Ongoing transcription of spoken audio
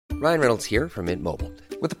Ryan Reynolds here from Mint Mobile.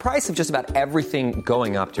 With the price of just about everything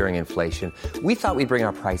going up during inflation, we thought we'd bring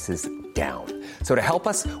our prices down. So to help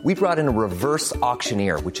us, we brought in a reverse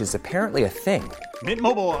auctioneer, which is apparently a thing. Mint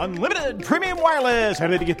Mobile Unlimited Premium Wireless. How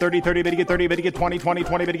to get 30, 30, bit to get 30, bit to get 20, 20,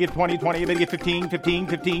 20, bit to get 20, 20, bit to get 15, 15,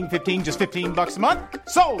 15, 15, just $15 a month?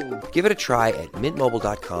 Sold! Give it a try at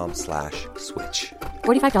mintmobile.com/switch.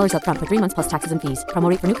 $45 up front for 3 months plus taxes and fees. Promo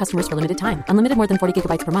rate for new customers for limited time. Unlimited more than 40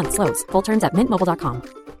 gigabytes per month. Slows full terms at mintmobile.com.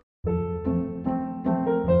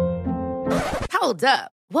 Hold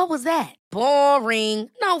up. What was that? Boring.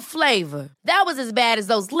 No flavor. That was as bad as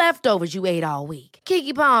those leftovers you ate all week.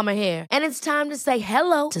 Keke Palmer here, and it's time to say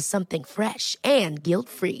hello to something fresh and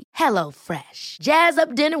guilt-free. Hello Fresh. Jazz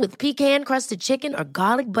up dinner with pecan-crusted chicken or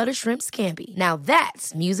garlic butter shrimp scampi. Now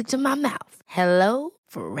that's music to my mouth. Hello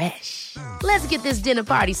Fresh. Let's get this dinner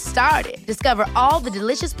party started. Discover all the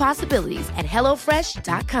delicious possibilities at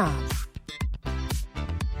hellofresh.com.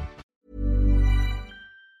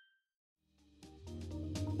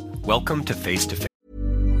 Welcome to Face to Face.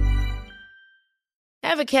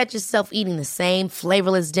 Ever catch yourself eating the same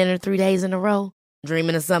flavorless dinner 3 days in a row?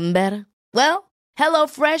 Dreaming of something better? Well,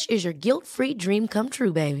 HelloFresh is your guilt-free dream come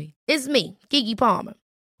true, baby. It's me, Keke Palmer.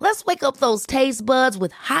 Let's wake up those taste buds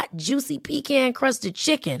with hot, juicy pecan-crusted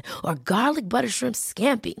chicken or garlic butter shrimp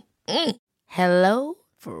scampi. Hello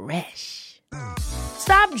Fresh.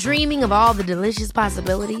 Stop dreaming of all the delicious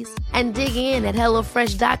possibilities and dig in at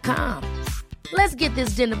HelloFresh.com. Let's get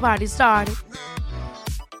this dinner party started.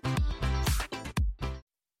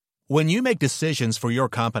 When you make decisions for your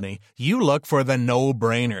company, you look for the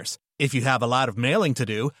no-brainers. If you have a lot of mailing to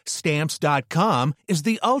do, Stamps.com is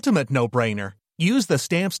the ultimate no-brainer. Use the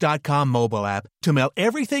Stamps.com mobile app to mail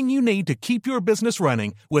everything you need to keep your business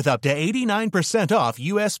running with up to 89% off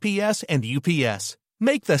USPS and UPS.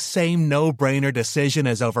 Make the same no-brainer decision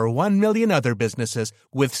as over 1 million other businesses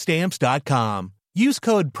with Stamps.com. Use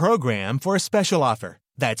code PROGRAM for a special offer.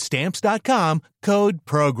 That's Stamps.com, code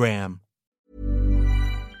PROGRAM.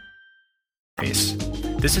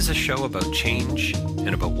 This is a show about change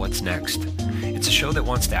and about what's next. It's a show that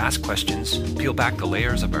wants to ask questions, peel back the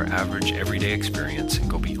layers of our average everyday experience, and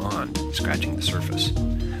go beyond scratching the surface.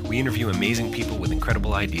 We interview amazing people with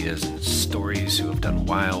incredible ideas and stories who have done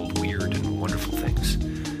wild, weird, and wonderful things.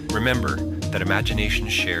 Remember that imagination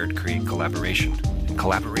shared creates collaboration, and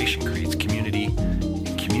collaboration creates community,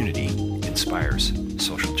 and community inspires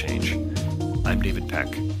social change. I'm David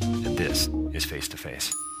Peck, and this is Face to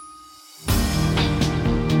Face.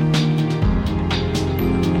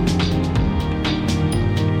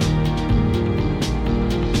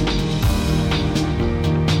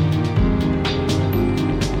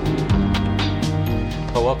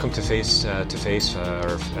 Welcome to Face, our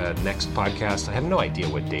next podcast. I have no idea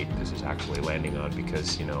what date this is actually landing on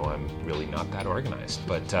because, I'm really not that organized.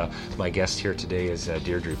 But my guest here today is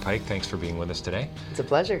Deirdre Pike. Thanks for being with us today. It's a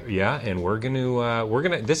pleasure. Yeah, and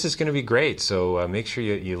this is gonna be great. So make sure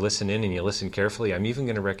you listen in and you listen carefully. I'm even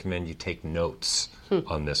gonna recommend you take notes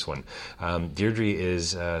on this one. Deirdre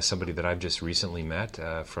is somebody that I've just recently met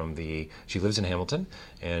she lives in Hamilton,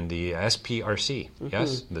 and the SPRC,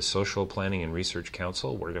 yes, the Social Planning and Research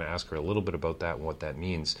Council. We're going to ask her a little bit about that and what that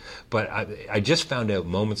means. But I just found out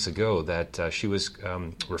moments ago that she was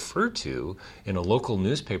referred to in a local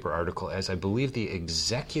newspaper article as, I believe, the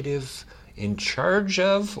executive in charge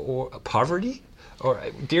of poverty. Or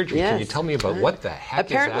Deirdre, yes. Can you tell me about what the heck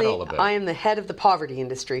Apparently, is that all about? I am the head of the poverty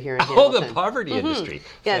industry here in Hamilton. Oh, the poverty industry.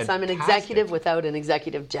 Yes, Fantastic. I'm an executive without an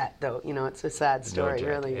executive jet, though. It's a sad story,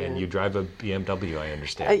 really. And you drive a BMW, I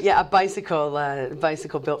understand. A bicycle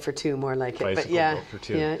built for two, more like it. Bicycle built for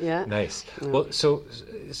two. Yeah. Nice. Yeah. Well, so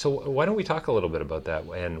why don't we talk a little bit about that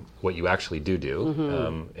and what you actually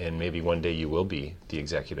do, and maybe one day you will be the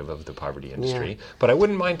executive of the poverty industry. Yeah. But I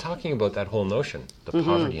wouldn't mind talking about that whole notion, the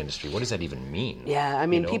poverty industry. What does that even mean? Yeah, I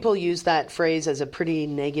mean, people use that phrase as a pretty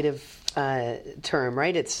negative term,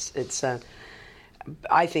 right? It's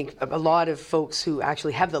I think a lot of folks who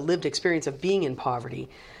actually have the lived experience of being in poverty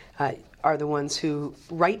are the ones who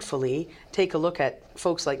rightfully take a look at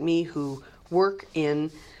folks like me who work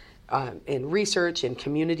in research and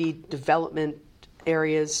community development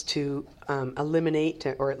areas to eliminate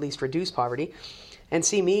or at least reduce poverty, and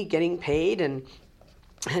see me getting paid and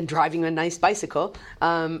driving a nice bicycle,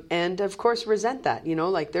 and of course resent that.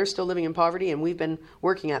 Like they're still living in poverty, and we've been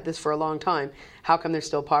working at this for a long time. How come there's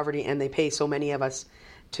still poverty and they pay so many of us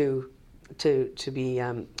to be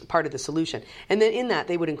part of the solution? And then in that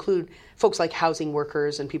they would include folks like housing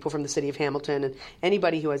workers and people from the city of Hamilton and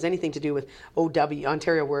anybody who has anything to do with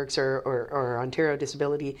Ontario Works or Ontario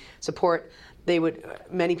Disability Support,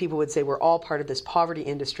 many people would say we're all part of this poverty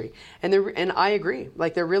industry, and I agree.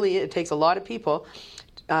 Like it takes a lot of people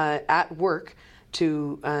at work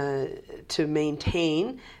to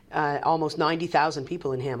maintain. Almost 90,000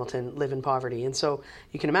 people in Hamilton live in poverty, and so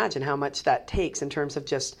you can imagine how much that takes in terms of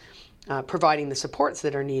just providing the supports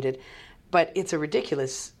that are needed. But it's a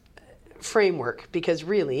ridiculous framework, because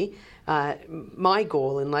really my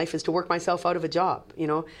goal in life is to work myself out of a job.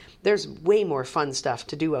 There's way more fun stuff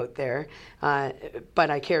to do out there, but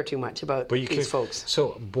I care too much about these folks.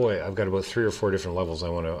 So, boy, I've got about 3 or 4 different levels I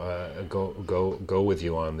want to go with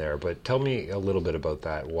you on there. But tell me a little bit about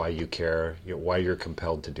that. Why you care? Why you're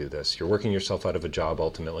compelled to do this? You're working yourself out of a job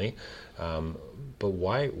ultimately, but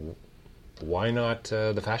why not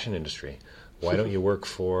the fashion industry? Why don't you work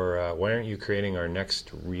for, why aren't you creating our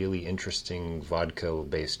next really interesting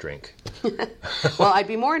vodka-based drink? Well, I'd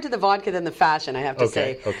be more into the vodka than the fashion, I have to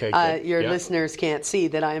say. Okay, your listeners can't see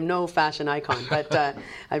that I am no fashion icon, but I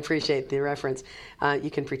appreciate the reference.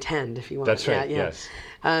 You can pretend if you want. That's right, yes.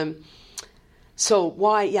 So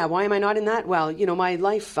why am I not in that? Well, my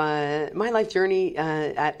life journey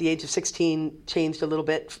at the age of 16 changed a little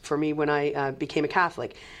bit for me when I became a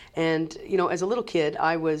Catholic. And, as a little kid,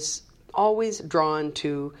 I was always drawn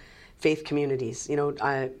to faith communities.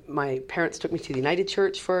 My parents took me to the United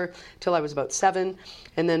Church till I was about 7,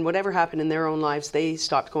 and then whatever happened in their own lives, they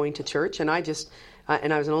stopped going to church, and I was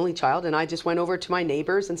an only child, and I just went over to my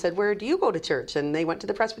neighbors and said, "Where do you go to church?" And they went to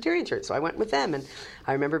the Presbyterian Church, so I went with them. And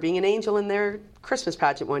I remember being an angel in their Christmas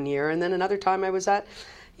pageant one year, and then another time I was at,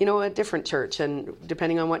 a different church, and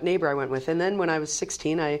depending on what neighbor I went with. And then when I was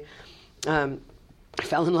 16, I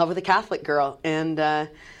fell in love with a Catholic girl, and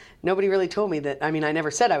nobody really told me that. I mean, I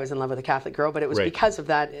never said I was in love with a Catholic girl, but it was because of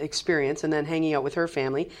that experience and then hanging out with her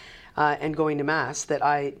family and going to Mass that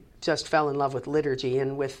I just fell in love with liturgy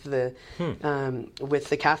and with the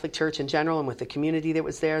Catholic Church in general, and with the community that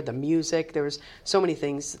was there, the music. There was so many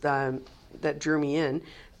things that drew me in.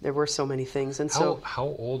 There were so many things. And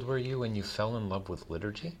how old were you when you fell in love with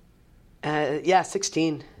liturgy?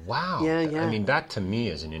 16. Wow. Yeah. I mean, that to me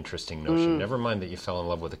is an interesting notion. Never mind that you fell in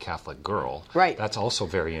love with a Catholic girl. Right. That's also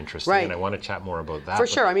very interesting, and I want to chat more about that. For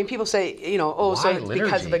sure. I mean, people say, so it's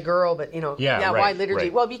because of a girl, but, why liturgy?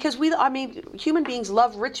 Right. Well, because human beings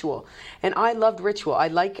love ritual, and I loved ritual. I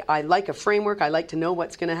like a framework. I like to know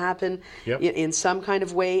what's going to happen in some kind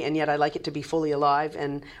of way, and yet I like it to be fully alive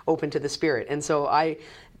and open to the Spirit. And so I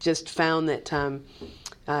just found that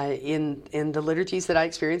in the liturgies that I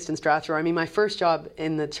experienced in Strathroy. I mean, my first job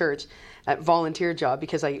in the church, volunteer job,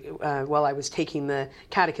 because I was taking the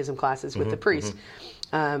catechism classes with the priest.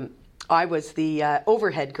 I was the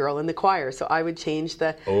overhead girl in the choir, so I would change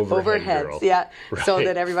the overheads, so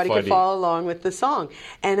that everybody could follow along with the song.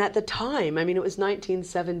 And at the time, I mean, it was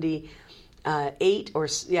 1978 or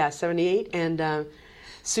 78, and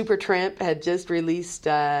Supertramp had just released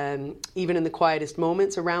Even in the Quietest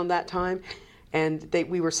Moments around that time. And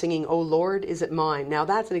we were singing, "Oh Lord, is it mine?" Now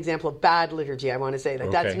that's an example of bad liturgy, I want to say.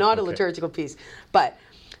 That's not a liturgical piece. But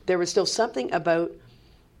there was still something about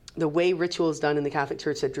the way ritual is done in the Catholic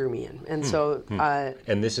Church that drew me in. And so...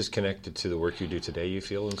 and this is connected to the work you do today, you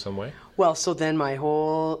feel, in some way? Well, so then my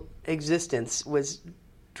whole existence was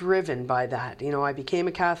driven by that. I became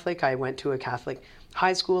a Catholic. I went to a Catholic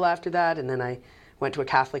high school after that, and then I went to a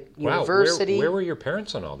Catholic university. Where were your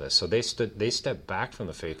parents on all this? So they stepped back from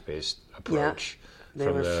the faith-based approach. Yeah,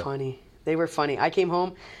 they were funny. They were funny. I came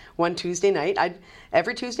home one Tuesday night.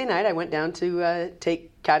 Every Tuesday night I went down to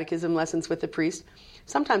take catechism lessons with the priest.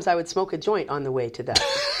 Sometimes I would smoke a joint on the way to that.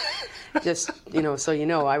 Just,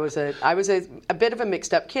 so I was a bit of a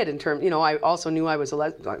mixed up kid in terms, I also knew I was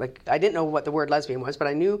I didn't know what the word lesbian was, but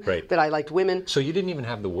I knew that I liked women. So you didn't even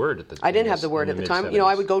have the word at the time? I didn't have the word at the time.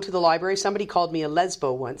 I would go to the library. Somebody called me a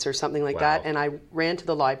lesbo once or something like that, and I ran to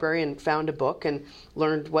the library and found a book and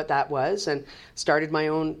learned what that was and started my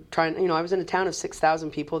own I was in a town of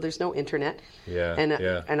 6,000 people. There's no internet.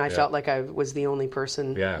 And I felt like I was the only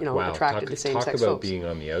person, attracted to same-sex folks. Talk about being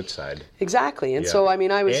on the outside. Exactly. And so, I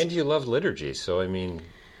mean, I was... And you love liturgy, so I mean...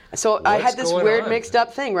 So I had this weird mixed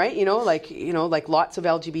up thing, right? Like lots of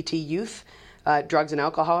LGBT youth, drugs and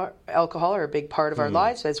alcohol are a big part of our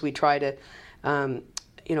lives as we try to,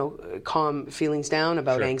 calm feelings down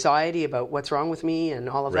about anxiety, about what's wrong with me and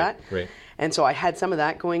all of that. Right. And so I had some of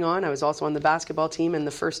that going on. I was also on the basketball team and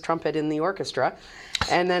the first trumpet in the orchestra.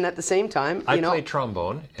 And then at the same time, I played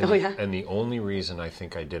trombone. And, Oh, yeah? and the only reason I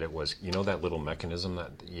think I did it was, you know that little mechanism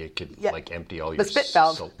that you could Yeah. like empty all The your... spit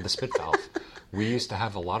valve. The spit valve. We used to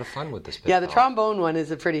have a lot of fun with the spit yeah, valve. the trombone one is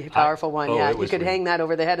a pretty powerful one. oh, Yeah, it you was could hang that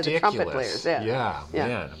over the head of the trumpet ridiculous. players. Yeah,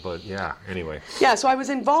 man. But anyway. Yeah, so I was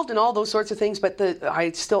involved in all those sorts of things, but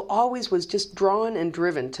I still always was just drawn and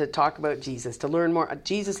driven to talk about Jesus, to learn more.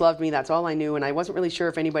 Jesus loved me, that's all I knew, and I wasn't really sure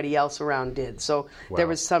if anybody else around did. So there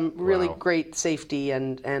was some really great safety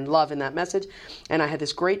and love in that message. And I had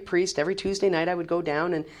this great priest. Every Tuesday night I would go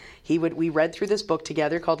down and we read through this book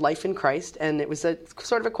together called Life in Christ, and it was a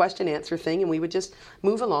sort of a question-answer thing, and we would just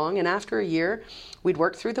move along. And after a year, we'd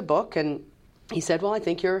work through the book, and he said, well, I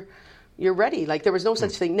think you're ready. Like, there was no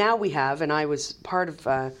such thing. Now we have, and I was part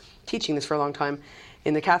of teaching this for a long time.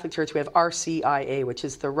 In the Catholic Church, we have RCIA, which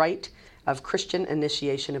is the Rite of Christian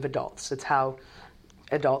Initiation of Adults. It's how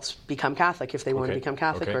adults become Catholic if they want to become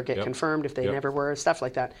Catholic or get confirmed if they never were, stuff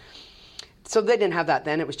like that. So they didn't have that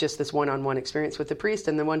then. It was just this one-on-one experience with the priest.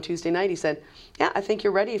 And then one Tuesday night he said, yeah, I think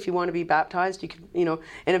you're ready. If you want to be baptized, you can,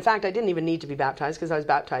 And in fact, I didn't even need to be baptized because I was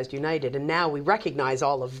baptized united. And now we recognize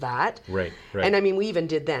all of that. Right. And I mean, we even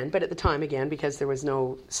did then. But at the time, again, because there was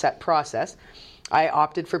no set process, I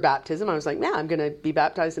opted for baptism. I was like, yeah, I'm going to be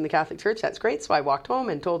baptized in the Catholic Church. That's great. So I walked home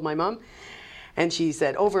and told my mom. And she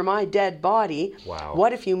said, over my dead body,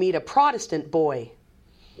 what if you meet a Protestant boy?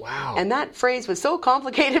 Wow. And that phrase was so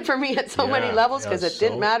complicated for me at so many levels because it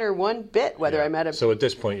didn't matter one bit whether I met a... So at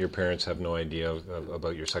this point, your parents have no idea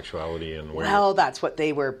about your sexuality and where... Well, that's what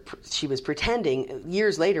she was pretending.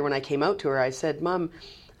 Years later, when I came out to her, I said, Mom,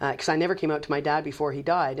 because I never came out to my dad before he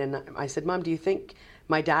died, and I said, Mom, do you think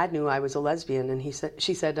my dad knew I was a lesbian? And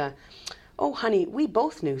she said, oh, honey, we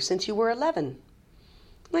both knew since you were 11.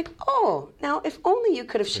 Like, oh, now if only you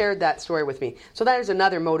could have shared that story with me. So that is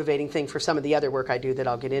another motivating thing for some of the other work I do that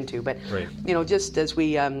I'll get into. But, just as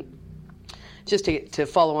we, just to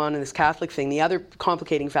follow on in this Catholic thing, the other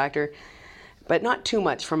complicating factor, but not too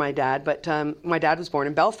much for my dad, but my dad was born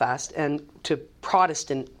in Belfast and to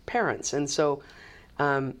Protestant parents. And so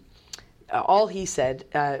all he said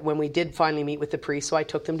when we did finally meet with the priest, so I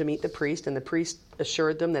took them to meet the priest, and the priest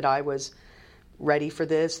assured them that I was ready for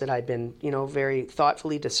this, that I'd been, very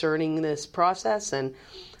thoughtfully discerning this process, and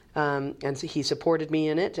so he supported me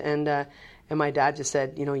in it, and my dad just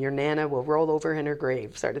said, your Nana will roll over in her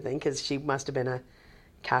grave, sort of thing, because she must have been a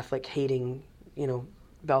Catholic-hating,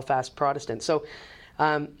 Belfast Protestant. So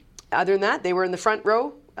other than that, they were in the front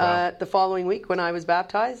row the following week when I was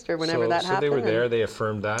baptized, or whenever that happened. So they were there, they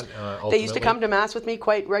affirmed that ultimately? They used to come to Mass with me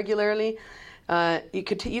quite regularly. You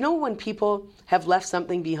could, when people have left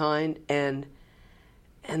something behind,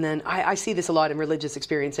 and then I see this a lot in religious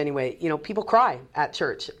experience anyway. People cry at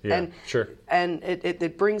church. Yeah, and, sure. And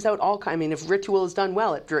it brings out all kinds. I mean, if ritual is done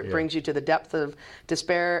well, it brings you to the depth of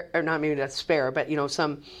despair, or not maybe despair, but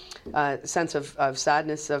some sense of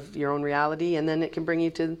sadness of your own reality, and then it can bring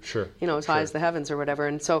you to as high as the heavens or whatever.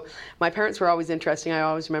 And so my parents were always interesting. I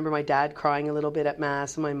always remember my dad crying a little bit at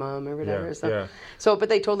Mass, and my mom or whatever. So, but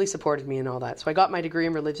they totally supported me in all that. So I got my degree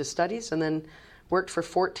in religious studies, and then worked for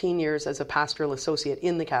 14 years as a pastoral associate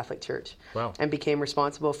in the Catholic Church. Wow. And became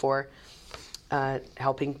responsible for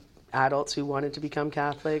helping adults who wanted to become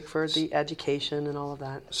Catholic, for the education and all of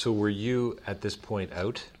that. So were you, at this point,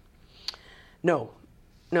 out? No,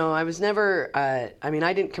 I was never, I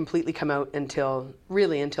didn't completely come out until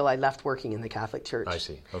I left working in the Catholic Church. I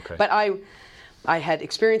see, okay. But I had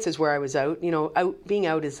experiences where I was out. Being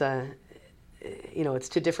out is it's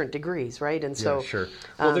to different degrees, right? And so, yeah, sure.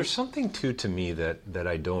 Well, there's something too to me that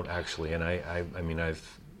I don't actually, and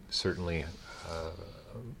I've certainly,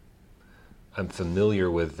 I'm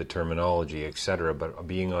familiar with the terminology, etc. But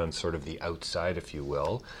being on sort of the outside, if you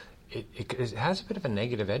will, it has a bit of a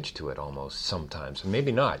negative edge to it almost sometimes.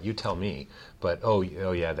 Maybe not. You tell me. But oh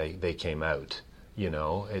yeah, they came out.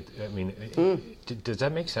 Does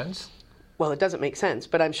that make sense? Well, it doesn't make sense,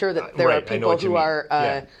 but I'm sure that there are people who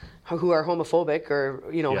are. Who are homophobic or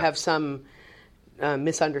have some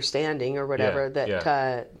misunderstanding or whatever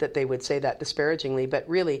that they would say that disparagingly, but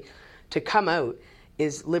really to come out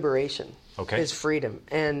is liberation, is freedom,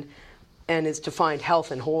 and is to find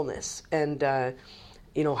health and wholeness. And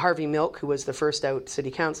Harvey Milk, who was the first out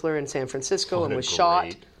city councilor in San Francisco and was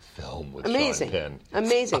shot, film with amazing, Sean Penn.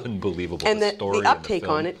 Amazing, unbelievable. And the uptake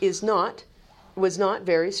on it was not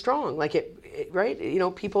very strong. Like it right?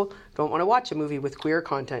 People don't want to watch a movie with queer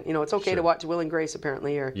content. It's okay to watch Will and Grace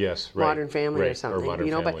apparently, or Modern Family or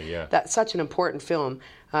something. But that's such an important film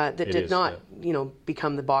that did not,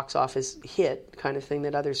 become the box office hit kind of thing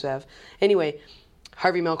that others have. Anyway,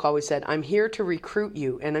 Harvey Milk always said, "I'm here to recruit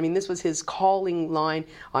you." And I mean, this was his calling line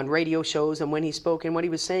on radio shows and when he spoke. And what he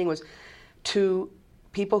was saying was, to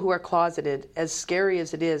people who are closeted, as scary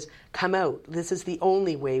as it is, come out. This is the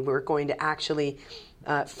only way we're going to actually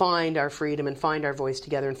find our freedom and find our voice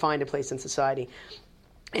together and find a place in society.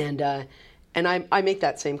 And I make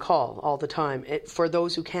that same call all the time for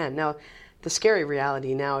those who can. Now, the scary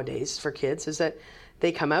reality nowadays for kids is that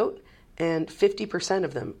they come out and 50%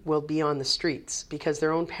 of them will be on the streets because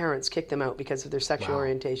their own parents kick them out because of their sexual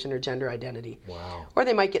orientation or gender identity. Wow. Or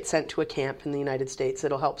they might get sent to a camp in the United States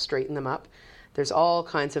that'll help straighten them up. There's all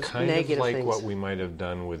kinds of negative things. Kind of like what we might have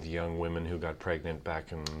done with young women who got pregnant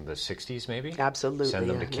back in the 60s, maybe? Absolutely. Send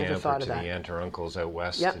them to camp or to the that. Aunt or uncles out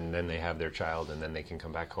west, and then they have their child, and then they can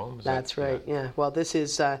come back home. That's right. Yeah. Well, this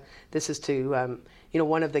is to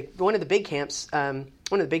one of the big camps. One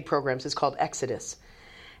of the big programs is called Exodus,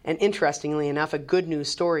 and interestingly enough, a good news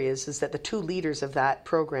story is that the two leaders of that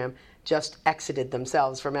program just exited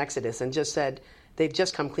themselves from Exodus and just said they've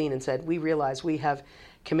just come clean and said, we realize we have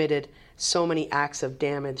committed so many acts of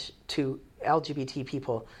damage to LGBT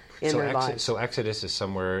people in their lives. So Exodus is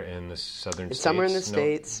somewhere in the southern states? Somewhere in the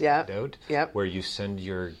States, yeah. Yep. Where you send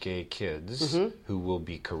your gay kids who will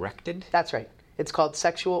be corrected? That's right. It's called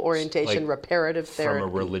sexual orientation reparative therapy. From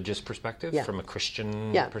a religious perspective? Yeah. From a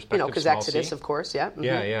Christian perspective? Yeah, because Exodus, of course, yeah.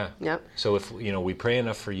 Mm-hmm. Yeah. So if we pray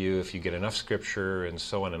enough for you, if you get enough scripture and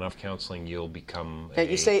so on, enough counseling, you'll become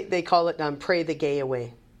they call it pray the gay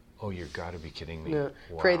away. Oh, you've got to be kidding me. No,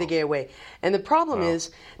 wow. Pray the gay away. And the problem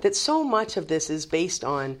is that so much of this is based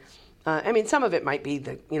on, some of it might be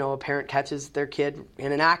that, a parent catches their kid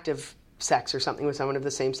in an act of sex or something with someone of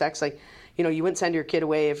the same sex. Like, you wouldn't send your kid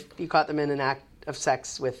away if you caught them in an act of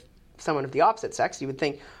sex with someone of the opposite sex. You would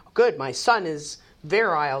think, oh, good, my son is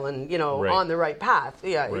virile and, on the right path.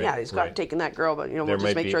 Yeah, he's got taken that girl, but, we'll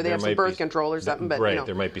just make sure they have some birth control or something. But,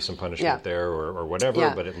 there might be some punishment there or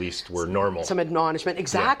whatever, but at least we're normal. Some admonishment,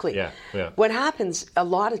 exactly. Yeah. What happens a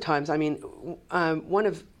lot of times, one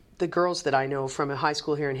of the girls that I know from a high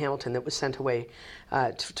school here in Hamilton that was sent away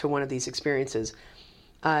to one of these experiences,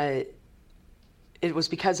 it was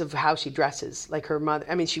because of how she dresses. Like her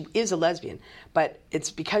mother, she is a lesbian, but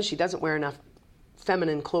it's because she doesn't wear enough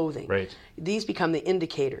feminine clothing. Right. These become the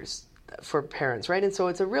indicators for parents, right? And so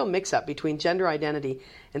it's a real mix-up between gender identity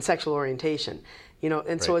and sexual orientation,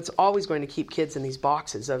 and so it's always going to keep kids in these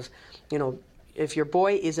boxes of, if your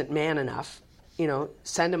boy isn't man enough,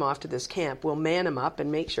 send him off to this camp. We'll man him up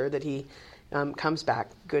and make sure that he comes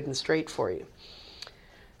back good and straight for you.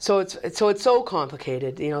 So it's so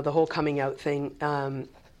complicated, the whole coming out thing.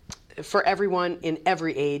 For everyone in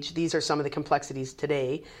every age, these are some of the complexities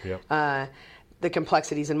today. Yep. The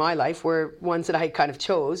complexities in my life were ones that I kind of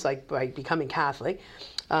chose, like by becoming Catholic.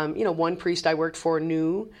 One priest I worked for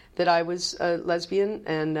knew that I was a lesbian,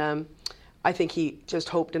 and I think he just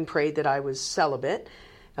hoped and prayed that I was celibate.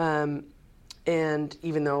 And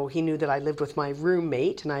even though he knew that I lived with my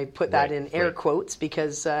roommate, and I put that in air quotes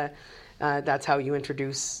because that's how you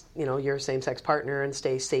introduce, your same-sex partner and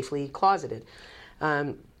stay safely closeted.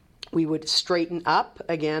 We would straighten up,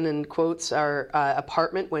 again in quotes, our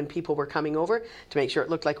apartment when people were coming over to make sure it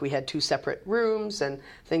looked like we had two separate rooms and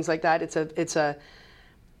things like that.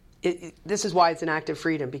 This is why it's an act of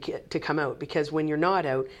freedom to come out, because when you're not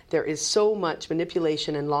out, there is so much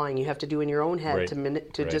manipulation and lying you have to do in your own head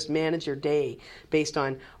to just manage your day based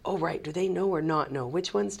on, do they know or not know?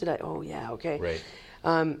 Which ones did I? Oh, yeah, okay.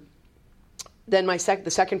 Right. Then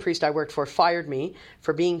the second priest I worked for fired me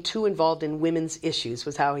for being too involved in women's issues,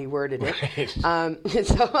 was how he worded it. Right.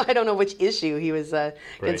 So I don't know which issue he was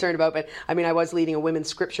concerned about, but I was leading a women's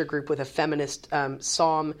scripture group with a feminist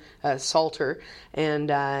psalm psalter,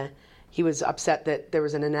 and he was upset that there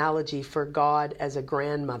was an analogy for God as a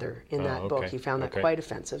grandmother in that book. He found that quite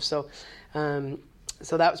offensive. So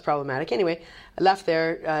that was problematic. Anyway, I left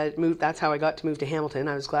there, moved. That's how I got to move to Hamilton.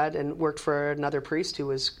 I was glad, and worked for another priest who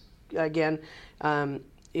was, again,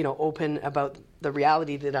 open about the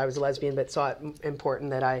reality that I was a lesbian, but saw it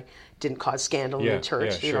important that I didn't cause scandal in the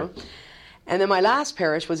church, you know. And then my last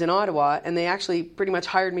parish was in Ottawa, and they actually pretty much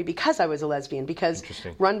hired me because I was a lesbian, because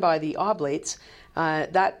run by the Oblates,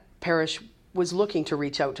 that parish was looking to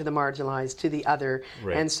reach out to the marginalized, to the other,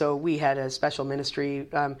 and so we had a special ministry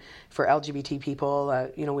for LGBT people.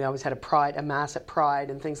 We always had a mass at Pride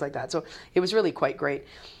and things like that. So it was really quite great.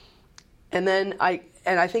 And then I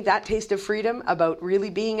think that taste of freedom about really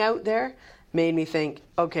being out there made me think,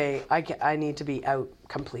 okay, I need to be out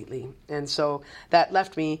completely. And so that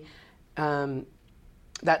left me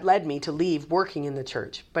that led me to leave working in the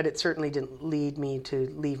church, but it certainly didn't lead me to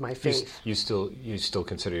leave my faith. You still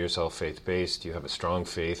consider yourself faith-based? You have a strong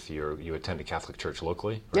faith? You attend a Catholic church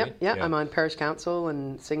locally, right? Yep. I'm on parish council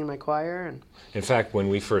and sing in my choir. And in fact, when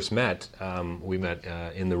we first met, we met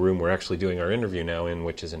in the room we're actually doing our interview now in,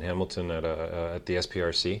 which is in Hamilton at the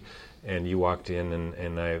SPRC. And you walked in,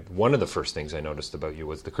 and one of the first things I noticed about you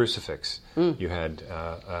was the crucifix you had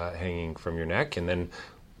hanging from your neck, and then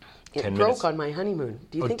it broke on my honeymoon.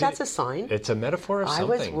 Do you think that's a sign? It's a metaphor of something.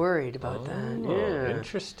 I was worried about that. Yeah.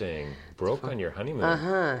 Interesting. Broke on your honeymoon.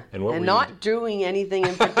 And not doing anything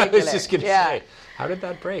in particular. I was just going to say, how did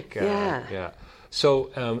that break? Yeah.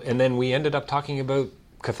 So, and then we ended up talking about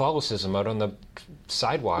Catholicism out on the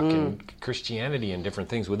sidewalk and Christianity and different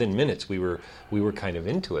things. Within minutes, we were kind of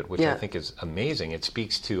into it, which I think is amazing. It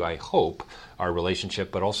speaks to, I hope, our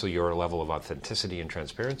relationship, but also your level of authenticity and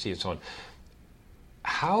transparency and so on.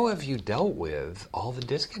 How have you dealt with all the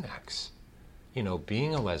disconnects? You know,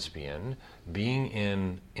 being a lesbian, being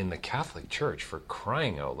in the Catholic Church, for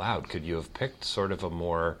crying out loud. Could you have picked sort of a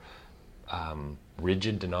more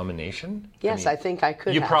rigid denomination? Yes, I think I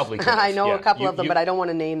could you have. probably could have. I know a couple of them, but I don't want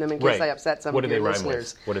to name them in case I upset some of your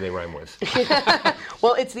listeners. What do they rhyme with?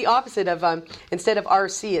 Well, it's the opposite of, instead of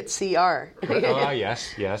RC, it's CR.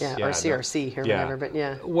 Yes. Yeah, or CRC or whatever, but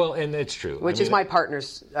yeah. Well, and it's true. Which is my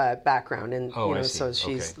partner's background, and I see. So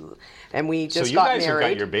she's, and we just got married. So you guys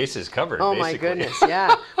have got your bases covered, Oh, basically. my goodness,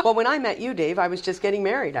 yeah. Well, when I met you, Dave, I was just getting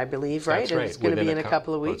married, I believe, right? That's right. It's going to be in a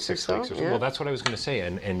couple of weeks or so. Well, that's what I was going to say,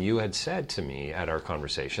 and you had said to me at our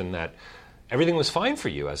conversation that everything was fine for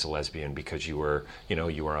you as a lesbian because you were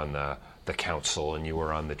on the council and you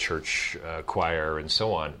were on the church choir and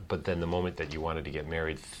so on. But then the moment that you wanted to get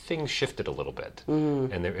married, things shifted a little bit,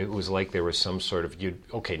 and it was like there was some sort of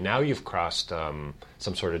now you've crossed some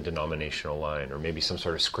sort of denominational line or maybe some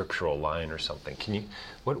sort of scriptural line or something. Can you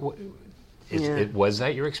was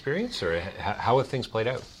that your experience, or how have things played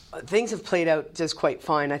out? Things have played out just quite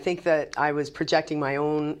fine. I think that I was projecting my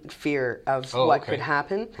own fear of what could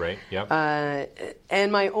happen. Right, yep.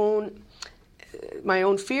 And my own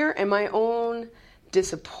fear and my own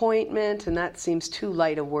disappointment, and that seems too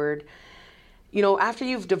light a word. You know, after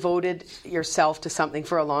you've devoted yourself to something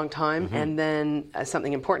for a long time, and then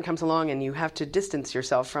something important comes along and you have to distance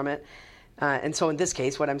yourself from it. And so in this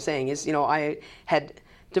case, what I'm saying is, I had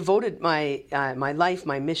devoted my life,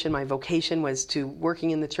 my mission, my vocation was to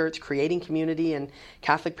working in the church, creating community in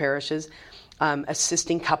Catholic parishes,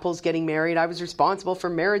 assisting couples getting married. I was responsible for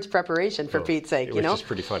marriage preparation, for Pete's sake. Which is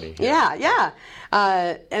pretty funny. Yeah.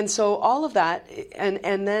 And so all of that,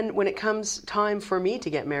 and then when it comes time for me to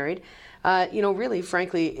get married, really,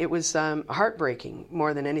 frankly, it was heartbreaking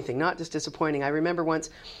more than anything, not just disappointing. I remember once,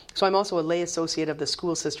 so I'm also a lay associate of the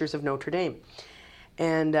School Sisters of Notre Dame,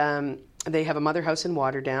 and they have a mother house in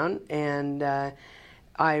Waterdown, and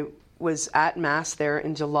I was at Mass there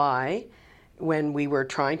in July when we were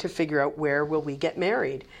trying to figure out where will we get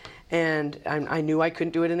married. And I knew I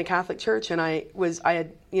couldn't do it in a Catholic church, and I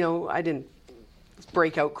didn't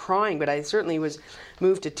break out crying, but I certainly was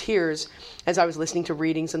moved to tears as I was listening to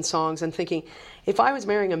readings and songs and thinking, if I was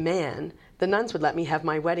marrying a man, the nuns would let me have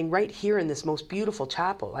my wedding right here in this most beautiful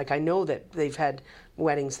chapel. Like, I know that they've had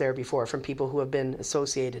weddings there before from people who have been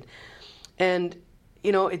associated. And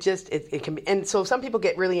it can be, and so some people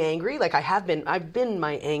get really angry. Like I've been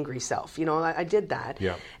my angry self. I did that.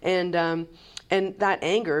 Yeah. And that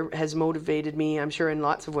anger has motivated me, I'm sure, in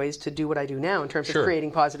lots of ways to do what I do now in terms of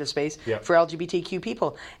creating positive space for LGBTQ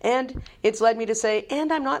people. And it's led me to say,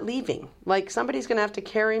 and I'm not leaving. Like, somebody's going to have to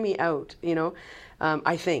carry me out.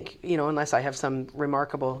 I think, unless I have some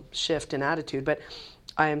remarkable shift in attitude. But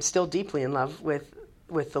I am still deeply in love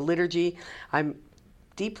with the liturgy. I'm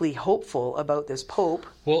deeply hopeful about this Pope.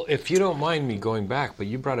 Well, if you don't mind me going back, but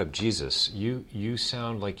you brought up Jesus. You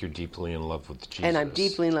sound like you're deeply in love with Jesus. And I'm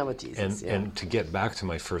deeply in love with Jesus. And to get back to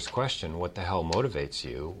my first question, what the hell motivates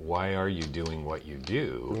you? Why are you doing what you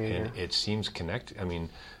do? Yeah. And it seems connected. I mean,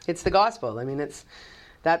 it's the gospel. I mean,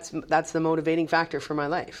 that's the motivating factor for my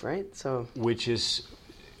life, right? So, which is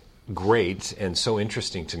great and so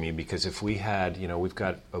interesting to me, because if we had, we've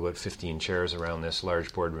got about 15 chairs around this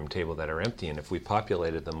large boardroom table that are empty, and if we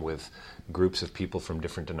populated them with groups of people from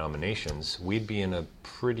different denominations, we'd be in a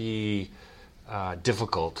pretty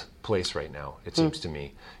difficult place right now, it seems to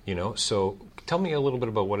me. So tell me a little bit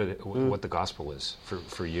about what the gospel is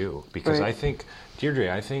for you, because I think,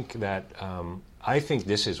 Deirdre, I think that I think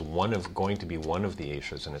this is going to be one of the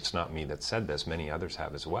issues, and it's not me that said this, many others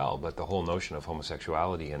have as well, but the whole notion of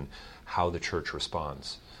homosexuality and how the church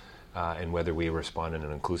responds. and whether we respond in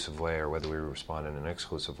an inclusive way or whether we respond in an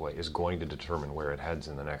exclusive way is going to determine where it heads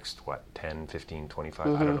in the next, 10, 15, 25,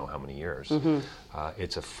 I don't know how many years.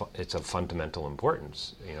 It's of fundamental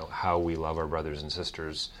importance, how we love our brothers and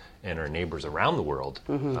sisters and our neighbors around the world.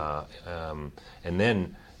 And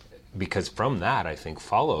then, because from that, I think,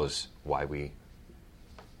 follows why we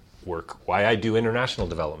work, why I do international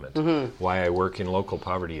development, why I work in local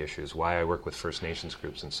poverty issues, why I work with First Nations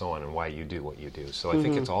groups and so on, and why you do what you do. So I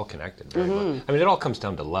think it's all connected very much. I mean, it all comes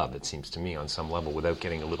down to love, it seems to me, on some level, without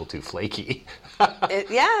getting a little too flaky. But it's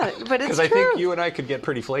Because I think you and I could get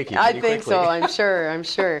pretty flaky I think quickly. so, I'm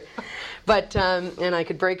sure. But, and I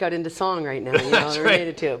could break out into song right now,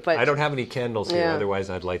 related to it. But I don't have any candles here,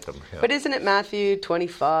 otherwise I'd light them. Yeah. But isn't it Matthew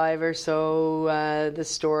 25 or so, the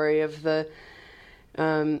story of the...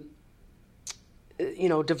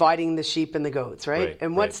 dividing the sheep and the goats, right?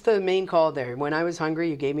 And what's the main call there? When I was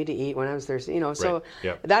hungry, you gave me to eat. When I was thirsty, so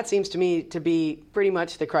that seems to me to be pretty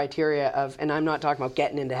much the criteria of, and I'm not talking about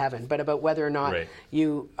getting into heaven, but about whether or not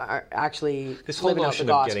you are actually this whole living out the notion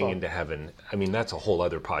gospel. of getting into heaven, I mean, that's a whole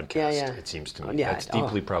other podcast, it seems to me. That's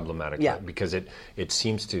deeply problematic because it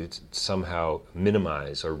seems to somehow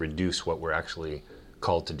minimize or reduce what we're actually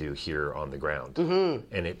called to do here on the ground.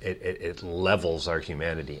 And it levels our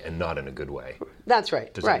humanity, and not in a good way. That's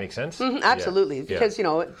right. Does that make sense? Absolutely. Because,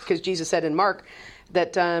 because Jesus said in Mark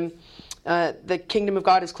that the kingdom of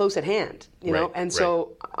God is close at hand, and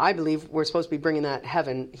so I believe we're supposed to be bringing that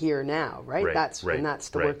heaven here now, right? And that's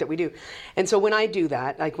the work that we do. And so when I do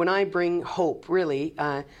that, like when I bring hope, really,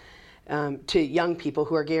 to young people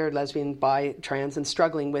who are gay or lesbian, bi, trans, and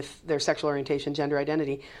struggling with their sexual orientation, gender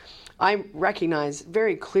identity, I recognize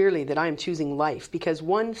very clearly that I am choosing life, because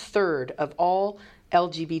 1/3 of all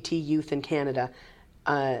LGBT youth in Canada,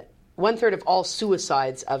 1/3 of all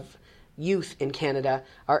suicides of youth in Canada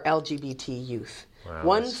are LGBT youth. Wow,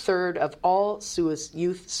 1/3 of all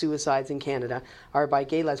youth suicides in Canada are by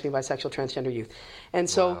gay, lesbian, bisexual, transgender youth. And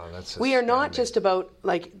so we are not just about,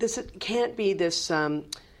 like, this can't be this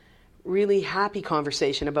really happy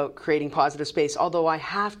conversation about creating positive space, although I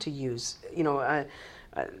have to use,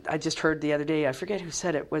 I just heard the other day, I forget who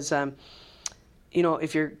said it, was,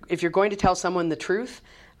 if you're going to tell someone the truth,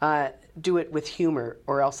 do it with humor,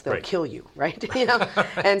 or else they'll kill you, right?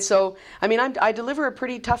 And so, I mean, I deliver a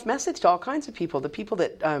pretty tough message to all kinds of people. The people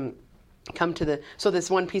that come to so this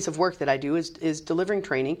one piece of work that I do is delivering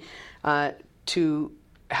training to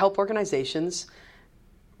help organizations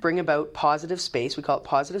bring about positive space. We call it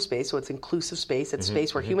positive space, so it's inclusive space. It's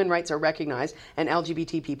space where human rights are recognized, and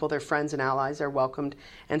LGBT people, their friends and allies, are welcomed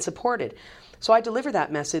and supported. So I deliver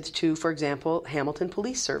that message to, for example, Hamilton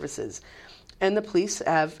Police Services. And the police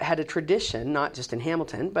have had a tradition, not just in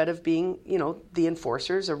Hamilton, but of being, the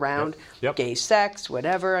enforcers around gay sex,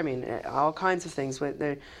 whatever. I mean, all kinds of things.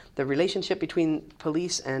 The relationship between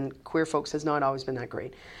police and queer folks has not always been that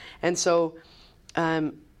great. And so...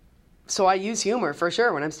 So I use humor for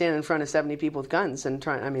sure when I'm standing in front of 70 people with guns and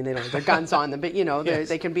trying. I mean, they don't have their guns on them, but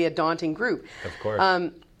they can be a daunting group. Of course.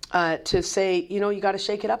 To say, you got to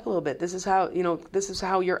shake it up a little bit. This is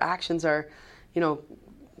how your actions are.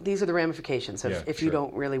 These are the ramifications of if you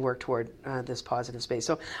don't really work toward this positive space.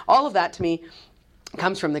 So all of that to me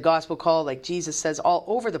comes from the gospel call, like Jesus says all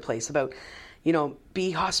over the place about.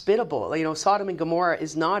 Be hospitable. Sodom and Gomorrah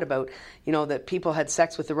is not about, that people had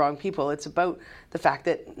sex with the wrong people. It's about the fact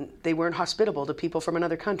that they weren't hospitable to people from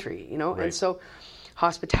another country, And so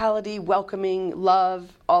hospitality, welcoming,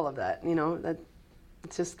 love, all of that,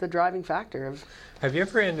 it's just the driving factor of... Have you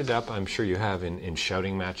ever ended up, I'm sure you have, in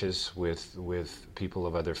shouting matches with people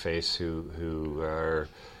of other faiths who are...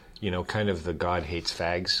 kind of the God hates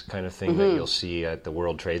fags kind of thing that you'll see at the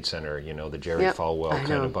World Trade Center, the Jerry Falwell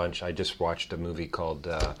kind of bunch. I just watched a movie called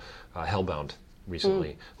Hellbound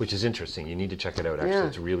recently, which is interesting. You need to check it out, actually.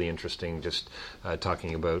 It's really interesting, just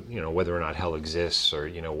talking about, whether or not hell exists, or,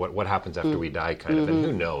 what happens after we die, kind of. And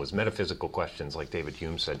who knows? Metaphysical questions, like David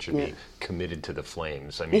Hume said, should be committed to the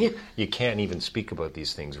flames. I mean, you can't even speak about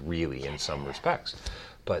these things, really, in some respects.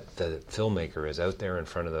 But the filmmaker is out there in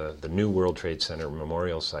front of the new World Trade Center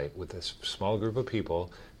memorial site with this small group of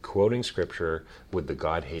people quoting scripture with the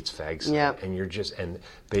God hates fags sign. And you're and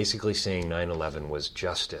basically saying 9/11 was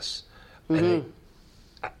justice. And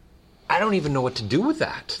I don't even know what to do with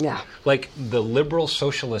that. Like, the liberal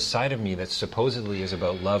socialist side of me that supposedly is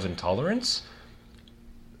about love and tolerance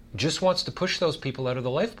just wants to push those people out of the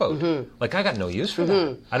lifeboat. Like, I got no use for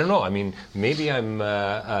that. I don't know. I mean, maybe I'm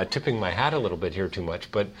tipping my hat a little bit here too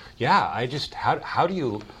much, but I just how do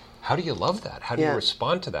you love that? How do you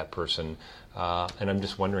respond to that person? And I'm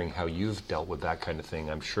just wondering how you've dealt with that kind of thing.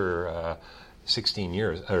 I'm sure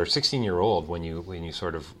 16-year-old when you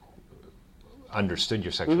sort of understood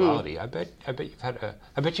your sexuality, I bet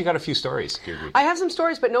you got a few stories, Deirdre. I have some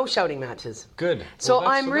stories, but no shouting matches. Good. So Well,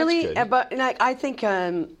 I'm really, that's good. but and I think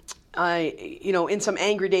in some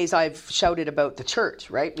angry days I've shouted about the church,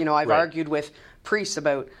 right? I've Right. argued with priests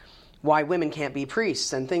about why women can't be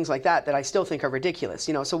priests and things like that I still think are ridiculous.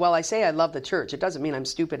 So while I say I love the church, it doesn't mean I'm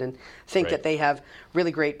stupid and think Right. that they have really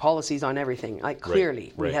great policies on everything.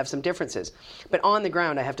 Clearly, we right. have some differences. But on the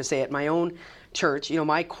ground, I have to say, at my own church,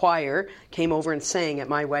 my choir came over and sang at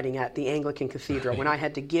my wedding at the Anglican Cathedral when I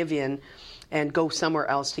had to give in and go somewhere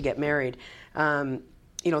else to get married.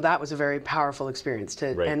 That was a very powerful experience.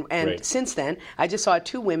 Right, And right. since then, I just saw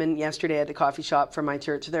 2 women yesterday at the coffee shop from my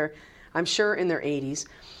church. They're, I'm sure, in their 80s.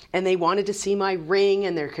 And they wanted to see my ring,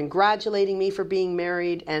 and they're congratulating me for being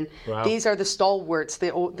married. And Wow. these are the stalwarts,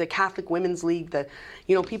 the Catholic Women's League.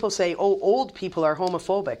 People say, oh, old people are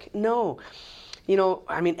homophobic. No.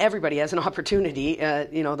 Everybody has an opportunity,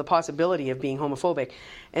 the possibility of being homophobic.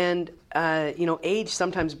 And, age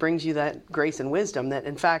sometimes brings you that grace and wisdom that,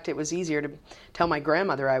 in fact, it was easier to tell my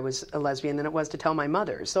grandmother I was a lesbian than it was to tell my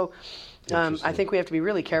mother. So I think we have to be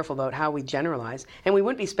really careful about how we generalize. And we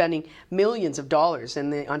wouldn't be spending millions of dollars in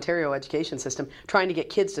the Ontario education system trying to get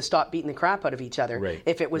kids to stop beating the crap out of each other Right,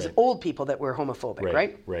 if it was right. old people that were homophobic,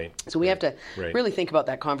 right? Right. So we have to right. really think about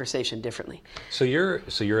that conversation differently. So you're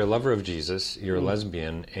a lover of Jesus, you're a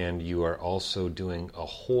lesbian, and you are also doing a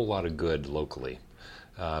whole lot of good locally.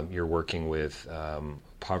 You're working with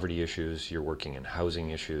poverty issues, you're working in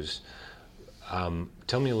housing issues.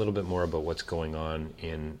 Tell me a little bit more about what's going on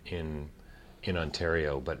in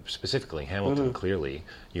Ontario, but specifically Hamilton. Clearly,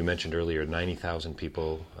 you mentioned earlier 90,000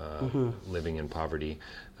 people living in poverty.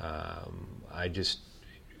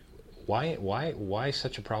 Why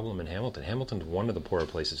such a problem in Hamilton? Hamilton's one of the poorer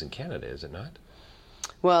places in Canada, is it not?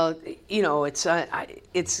 Well,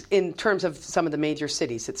 it's in terms of some of the major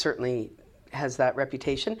cities, it certainly has that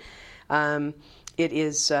reputation. It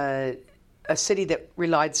is a city that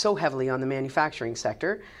relied so heavily on the manufacturing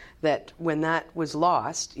sector that when that was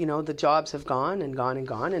lost, the jobs have gone and gone and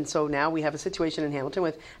gone. And so now we have a situation in Hamilton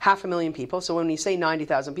with 500,000 people. So when you say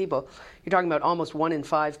 90,000 people, you're talking about almost 1 in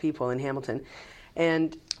 5 people in Hamilton.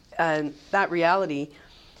 And that reality,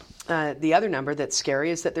 the other number that's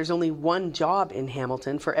scary is that there's only 1 job in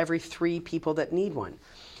Hamilton for every 3 people that need one.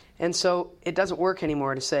 And so it doesn't work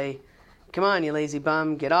anymore to say, come on, you lazy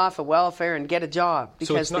bum, get off of welfare and get a job,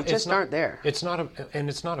 because they just aren't there. It's not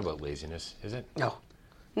about laziness, is it? No.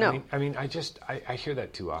 I mean, I hear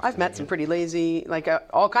that too often. I've met some pretty lazy,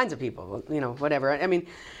 all kinds of people, whatever. I mean,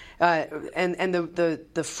 and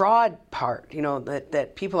the fraud part,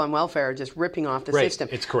 that people on welfare are just ripping off the system.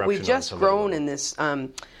 It's corruption. We've just grown level. in this,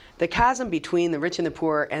 the chasm between the rich and the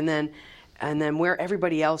poor, and then where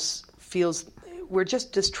everybody else feels, we're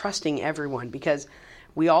just distrusting everyone because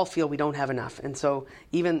we all feel we don't have enough. And so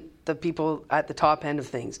even the people at the top end of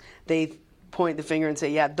things, they point the finger and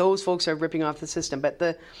say, yeah, those folks are ripping off the system. But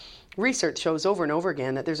the research shows over and over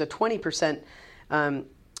again that there's a 20%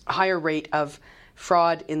 higher rate of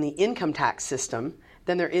fraud in the income tax system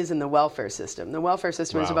than there is in the welfare system. The welfare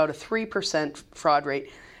system is about a 3% fraud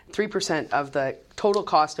rate, 3% of the total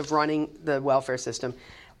cost of running the welfare system.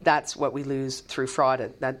 That's what we lose through fraud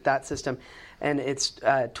at that system. And it's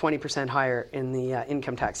 20% higher in the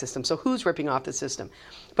income tax system. So who's ripping off the system?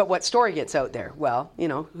 But what story gets out there? Well,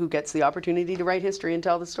 who gets the opportunity to write history and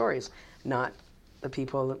tell the stories? Not the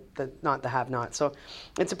people, not the have-nots. So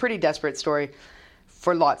it's a pretty desperate story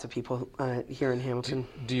for lots of people here in Hamilton.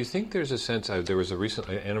 Do you think there's a sense, there was a recent,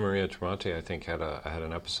 Anna Maria Tremonti, I think, had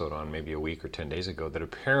an episode on maybe a week or 10 days ago that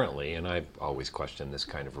apparently, and I've always questioned this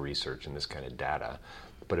kind of research and this kind of data,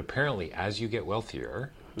 but apparently as you get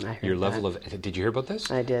wealthier, your level of, did you hear about this?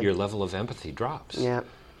 I did. Your level of empathy drops. Yeah.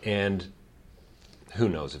 And who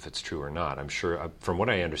knows if it's true or not. I'm sure, from what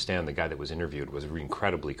I understand, the guy that was interviewed was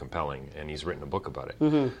incredibly compelling, and he's written a book about it.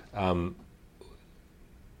 Mm-hmm.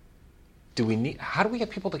 How do we get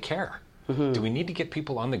people to care? Mm-hmm. Do we need to get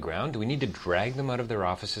people on the ground? Do we need to drag them out of their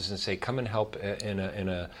offices and say, come and help at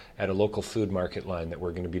a local food market line that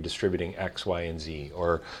we're going to be distributing X, Y, and Z,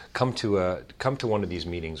 or come to one of these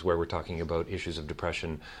meetings where we're talking about issues of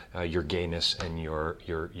depression, your gayness, and your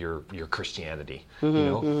Christianity.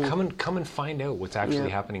 Mm-hmm, mm-hmm. Come and find out what's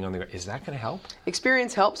actually happening on the ground. Is that going to help?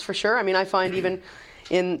 Experience helps for sure. I mean, I find even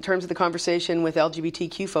in terms of the conversation with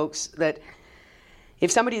LGBTQ folks that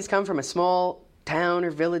if somebody has come from a small town or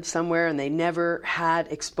village somewhere and they never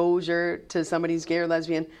had exposure to somebody who's gay or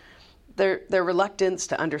lesbian, their reluctance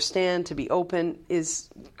to understand, to be open, is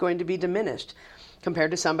going to be diminished compared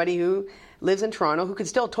to somebody who lives in Toronto who could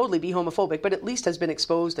still totally be homophobic, but at least has been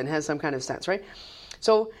exposed and has some kind of sense, right?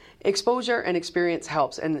 So exposure and experience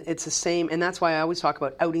helps, and it's the same, and that's why I always talk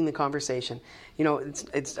about outing the conversation. You know,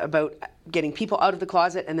 it's about getting people out of the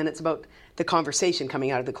closet, and then it's about the conversation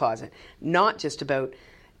coming out of the closet, not just about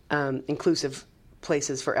inclusive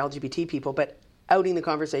places for LGBT people, but outing the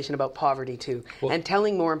conversation about poverty too, and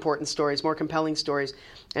telling more important stories, more compelling stories,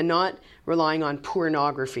 and not relying on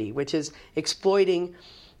pornography, which is exploiting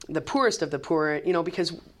the poorest of the poor, you know,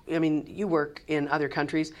 because, I mean, you work in other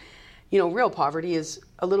countries. You know, real poverty is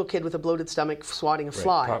a little kid with a bloated stomach swatting a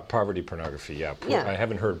fly. Poverty pornography, yeah. Yeah. I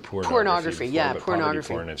haven't heard pornography before, but pornography.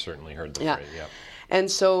 Poverty porn, I've certainly heard the phrase, yeah.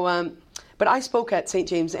 And so, but I spoke at St.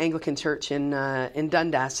 James Anglican Church in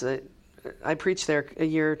Dundas. I preached there a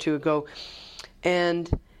year or two ago, and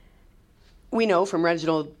we know from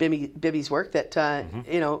Reginald Bibby's work that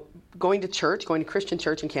you know, going to Christian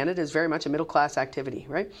church in Canada is very much a middle class activity,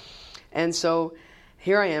 right? And so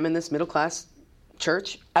here I am in this middle class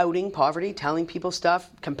church, outing poverty, telling people stuff,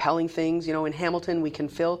 compelling things. You know, in Hamilton, we can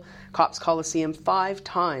fill Copps Coliseum 5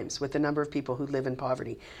 times with the number of people who live in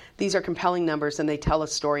poverty. These are compelling numbers, and they tell a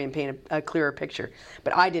story and paint a clearer picture.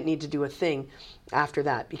 But I didn't need to do a thing after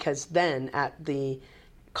that, because then at the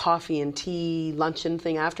coffee and tea luncheon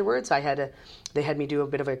thing afterwards, they had me do a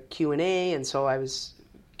bit of a Q&A, and so I was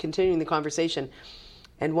continuing the conversation.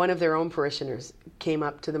 And one of their own parishioners came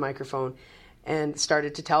up to the microphone and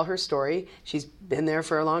started to tell her story. She's been there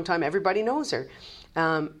for a long time. Everybody knows her.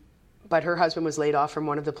 But her husband was laid off from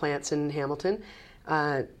one of the plants in Hamilton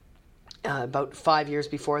about 5 years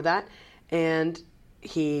before that. And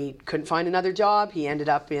he couldn't find another job. He ended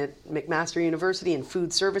up at McMaster University in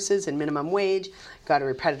food services and minimum wage, got a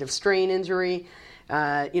repetitive strain injury.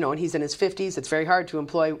 You know, and he's in his 50s. It's very hard to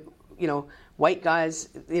employ, you know, white guys,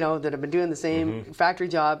 you know, that have been doing the same factory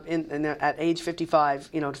job at age 55,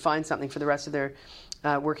 you know, to find something for the rest of their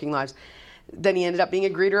working lives. Then he ended up being a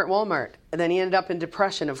greeter at Walmart. And then he ended up in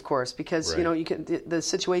depression, of course, because, you know, you can the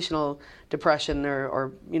situational depression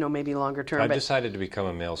or, you know, maybe longer term. I decided to become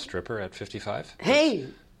a male stripper at 55. Hey!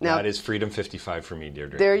 Now, that is freedom 55 for me,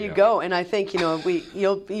 Deirdre. There you go. And I think, you know,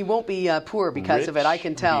 you won't be poor because of it. I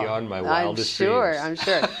can tell. Beyond my wildest dreams. I'm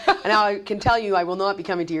sure. And now I can tell you, I will not be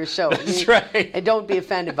coming to your show. That's right. And don't be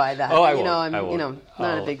offended by that. Oh, I won't. I won't. You know,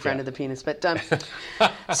 not a big friend of the penis, but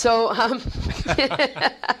so. That's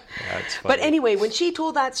funny. But anyway, when she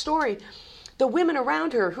told that story, the women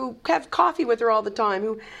around her who have coffee with her all the time,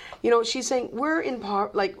 who, you know, she's saying, we're in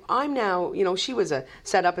like, I'm now, you know, she was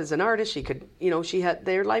set up as an artist. She could, you know,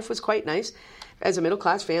 their life was quite nice as a middle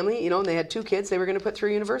class family, you know, and they had 2 kids they were going to put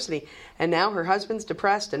through university. And now her husband's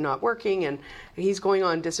depressed and not working, and he's going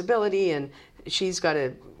on disability, and she's got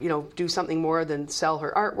to, you know, do something more than sell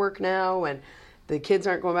her artwork now, and the kids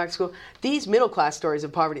aren't going back to school. These middle class stories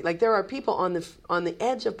of poverty, like there are people on the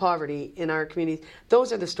edge of poverty in our communities.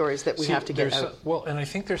 Those are the stories that we have to get out. Well, and I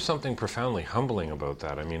think there's something profoundly humbling about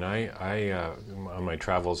that. I mean, I on my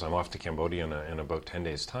travels, I'm off to Cambodia in about 10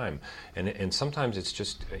 days' time, and sometimes it's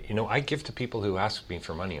just, you know, I give to people who ask me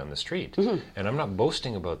for money on the street, and I'm not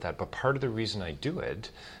boasting about that. But part of the reason I do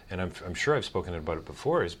it, and I'm sure I've spoken about it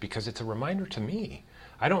before, is because it's a reminder to me.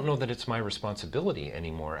 I don't know that it's my responsibility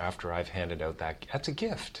anymore after I've handed out that's a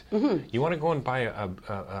gift. You want to go and buy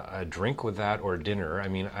a drink with that or dinner, I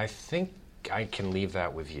mean, I think I can leave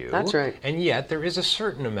that with you. That's right. And yet there is a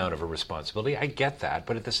certain amount of a responsibility. I get that,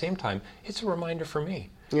 but at the same time, it's a reminder for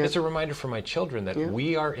me. Yeah. It's a reminder for my children that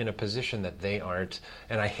we are in a position that they aren't,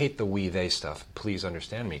 and I hate the we, they stuff, please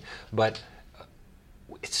understand me, but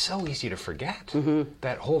it's so easy to forget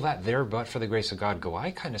that whole there but for the grace of God go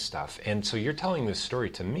I kind of stuff. And so you're telling this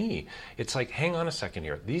story to me. It's like, hang on a second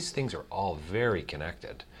here. These things are all very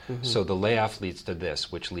connected. So the layoff leads to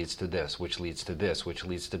this, which leads to this, which leads to this, which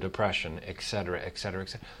leads to depression, et cetera, et cetera, et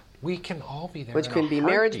cetera. We can all be there. Which could be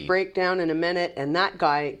marriage breakdown in a minute, and that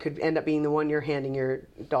guy could end up being the one you're handing your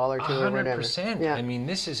dollar to 100%. Or whatever. 100%. Yeah. I mean,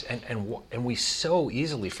 this is, and we so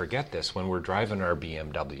easily forget this when we're driving our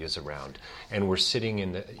BMWs around, and we're sitting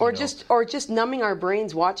in the or just numbing our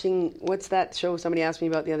brains watching, what's that show somebody asked me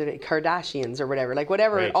about the other day, Kardashians or whatever, like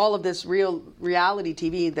whatever, right. All of this reality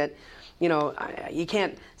TV that. You know, you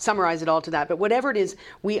can't summarize it all to that, but whatever it is,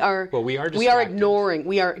 we are ignoring,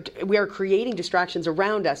 we are creating distractions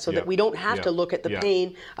around us so that we don't have to look at the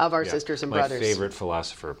pain of our sisters and brothers. My favorite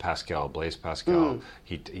philosopher, Blaise Pascal,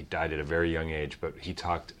 he died at a very young age, but he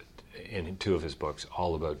talked in 2 of his books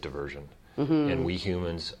all about diversion. And we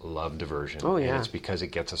humans love diversion. Oh, yeah. And it's because it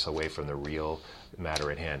gets us away from the real matter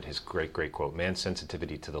at hand. His great quote, man's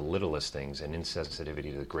sensitivity to the littlest things and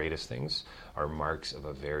insensitivity to the greatest things are marks of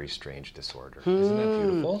a very strange disorder. Isn't that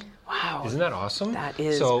beautiful? Wow. Isn't that awesome? That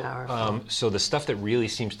is powerful. So the stuff that really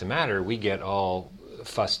seems to matter, we get all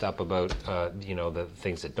fussed up about the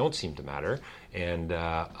things that don't seem to matter. And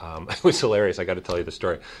it was hilarious. I got to tell you the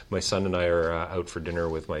story. My son and I are out for dinner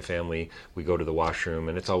with my family. We go to the washroom,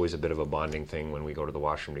 and it's always a bit of a bonding thing when we go to the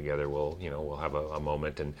washroom together. We'll have a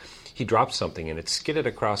moment, and he dropped something, and it skidded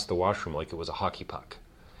across the washroom like it was a hockey puck.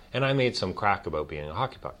 And I made some crack about being a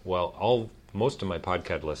hockey puck. Well, most of my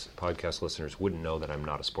podcast listeners wouldn't know that I'm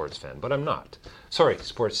not a sports fan, but I'm not. Sorry,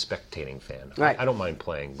 sports spectating fan. Right. I don't mind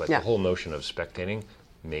playing, but the whole notion of spectating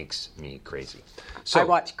makes me crazy. So I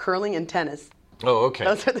watch curling and tennis. Oh, okay.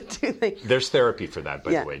 Those are the two things. There's therapy for that,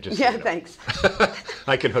 by the way. Just so you know. Thanks.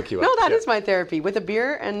 I can hook you up. No, that is my therapy, with a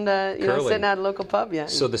beer and sitting at a local pub. Yeah.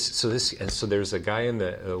 So there's a guy in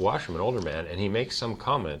the washroom, an older man, and he makes some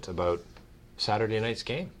comment about Saturday night's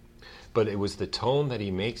game. But it was the tone that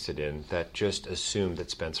he makes it in that just assumed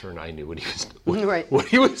that Spencer and I knew what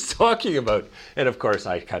he was talking about. And of course,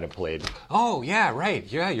 I kind of played, oh, yeah, right.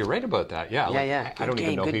 Yeah, you're right about that. Yeah. I don't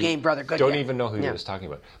even know good game, brother. Good don't game. even know who he was talking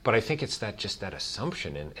about. But I think it's that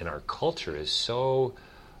assumption in our culture is so,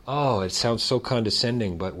 it sounds so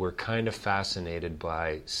condescending, but we're kind of fascinated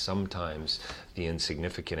by sometimes the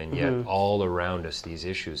insignificant, and yet all around us these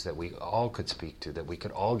issues that we all could speak to, that we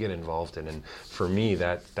could all get involved in. And for me,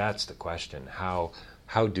 that's the question. How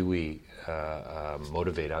do we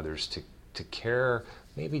motivate others to care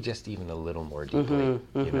maybe just even a little more deeply,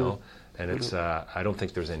 you know? And it's I don't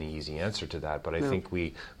think there's any easy answer to that, but I think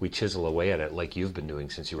we chisel away at it like you've been doing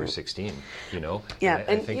since you were 16, you know? Yeah,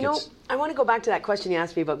 and I want to go back to that question you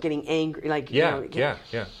asked me about getting angry. Yeah.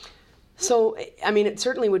 So, I mean, it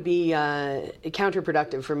certainly would be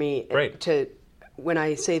counterproductive for me when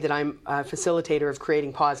I say that I'm a facilitator of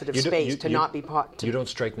creating positive space to not be... You don't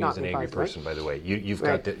strike me as an angry person, by the way. You've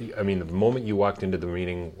got the... I mean, the moment you walked into the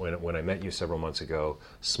meeting when I met you several months ago,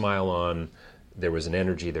 smile on, there was an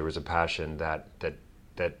energy, there was a passion that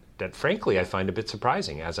frankly, I find a bit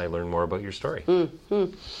surprising as I learn more about your story. So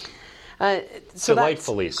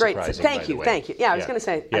delightfully that's great. Surprising, Thank you. Yeah, I was going to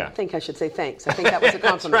say, I think I should say thanks. I think that was a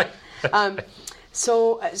compliment. That's right.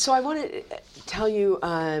 So I want to tell you,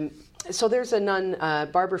 so there's a nun,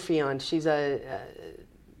 Barbara Fiond, she's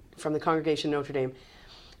from the Congregation Notre Dame,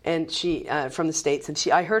 and she from the States, and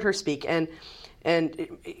I heard her speak, and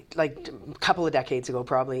like a couple of decades ago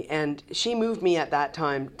probably, and she moved me at that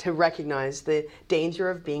time to recognize the danger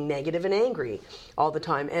of being negative and angry all the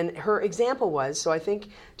time. And her example was, so I think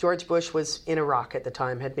George Bush was in Iraq at the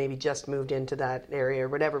time, had maybe just moved into that area or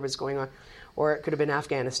whatever was going on, or it could have been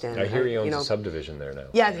Afghanistan. I hear he owns a subdivision there now.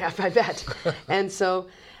 Yeah, I bet. And so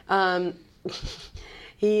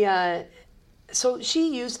so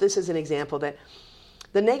she used this as an example that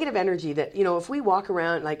the negative energy that, if we walk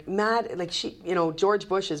around like mad, like George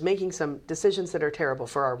Bush is making some decisions that are terrible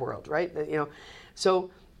for our world, right?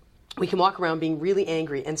 So we can walk around being really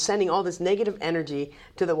angry and sending all this negative energy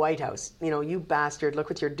to the White House. You bastard, look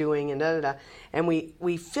what you're doing, and da-da-da. And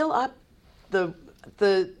we fill up the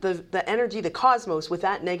energy, the cosmos, with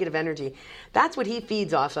that negative energy. That's what he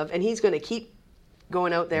feeds off of, and he's going to keep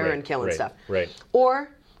going out there and killing stuff. Right.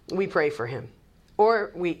 Or we pray for him.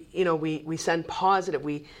 Or we send positive,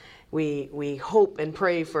 we hope and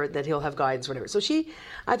pray for that he'll have guidance, whatever. So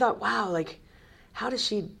I thought, wow, like, how does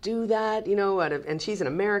she do that? And she's an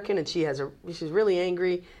American, and she's really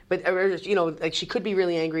angry, but like she could be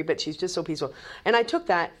really angry, but she's just so peaceful. And I took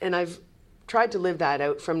that, and I've tried to live that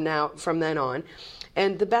out from then on.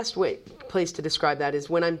 And the best place to describe that is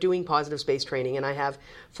when I'm doing positive space training, and I have,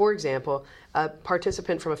 for example, a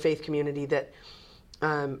participant from a faith community that.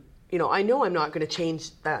 I know I'm not going to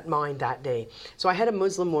change that mind that day. So I had a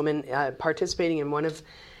Muslim woman participating in one of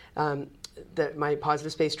my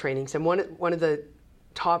positive space trainings, and one of the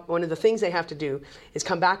things they have to do is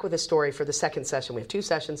come back with a story for the second session. We have 2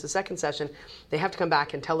 sessions. The second session, they have to come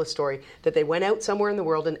back and tell a story that they went out somewhere in the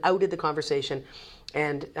world and outed the conversation,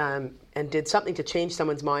 and did something to change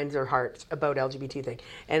someone's minds or hearts about LGBT thing.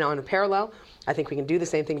 And on a parallel, I think we can do the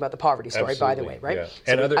same thing about the poverty story, by the way, right? Yeah. So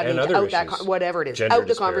and other issues. Whatever it is, Gender out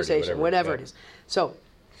the conversation, whatever it is. So,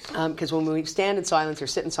 because when we stand in silence or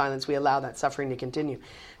sit in silence, we allow that suffering to continue.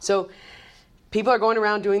 So, people are going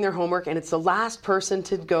around doing their homework, and it's the last person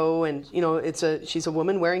to go, and she's a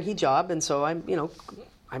woman wearing hijab, and so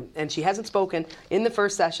and she hasn't spoken in the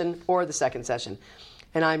first session or the second session,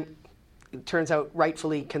 and it turns out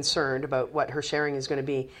rightfully concerned about what her sharing is going to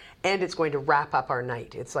be, and it's going to wrap up our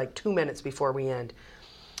night. It's like 2 minutes before we end.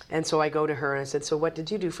 And so I go to her and I said, so what did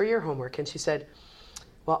you do for your homework? And she said,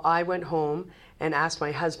 well, I went home and asked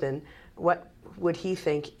my husband, what would he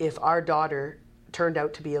think if our daughter turned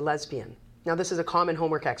out to be a lesbian? Now, this is a common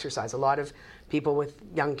homework exercise. A lot of people with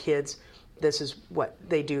young kids this is what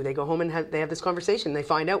they do. They go home and they have this conversation. They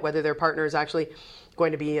find out whether their partner is actually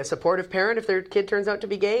going to be a supportive parent if their kid turns out to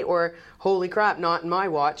be gay, or holy crap, not in my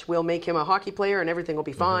watch, we'll make him a hockey player and everything will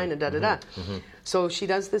be fine, and da-da-da. So she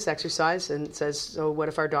does this exercise and says, so what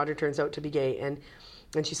if our daughter turns out to be gay?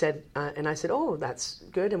 And she said, and I said, oh, that's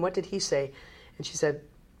good. And what did he say? And she said,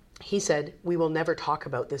 he said, we will never talk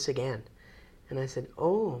about this again. And I said,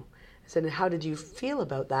 oh. I said, and how did you feel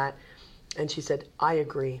about that? And she said, I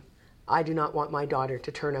agree. I do not want my daughter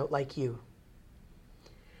to turn out like you.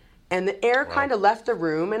 And the air kind of left the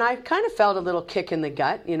room, and I kind of felt a little kick in the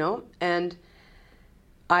gut, you know, and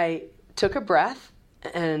I took a breath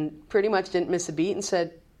and pretty much didn't miss a beat and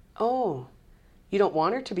said, oh, you don't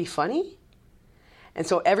want her to be funny? And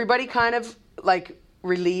so everybody kind of like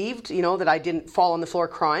relieved, you know, that I didn't fall on the floor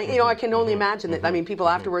crying. You know, I can only imagine that. I mean, people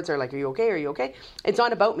afterwards are like, are you okay? Are you okay? It's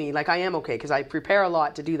not about me. Like, I am okay, because I prepare a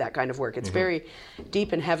lot to do that kind of work. It's very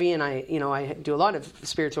deep and heavy, and I do a lot of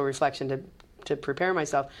spiritual reflection to prepare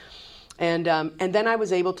myself. And then I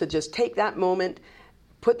was able to just take that moment,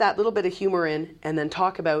 put that little bit of humor in, and then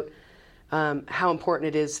talk about how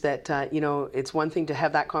important it is that, you know, it's one thing to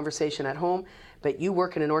have that conversation at home, but you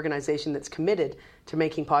work in an organization that's committed to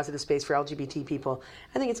making positive space for LGBT people.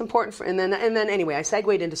 I think it's important and then anyway, I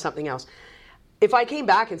segued into something else. If I came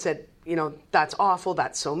back and said, you know, that's awful,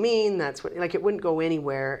 that's so mean, that's what, like, it wouldn't go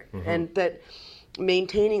anywhere. And that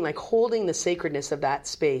maintaining, like, holding the sacredness of that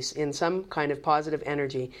space in some kind of positive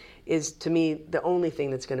energy is, to me, the only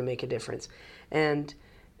thing that's going to make a difference. And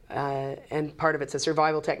part of it's a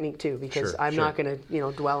survival technique too, because I'm not going to, you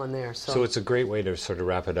know, dwell in there. So it's a great way to sort of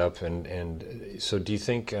wrap it up. And so, do you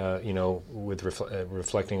think, you know, with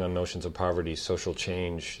reflecting on notions of poverty, social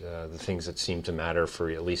change, the things that seem to matter for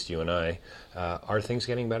at least you and I, are things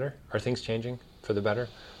getting better? Are things changing for the better?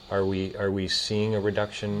 Are we seeing a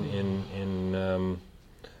reduction in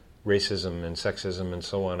racism and sexism and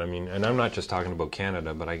so on? I mean, and I'm not just talking about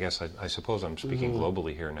Canada, but I guess I suppose I'm speaking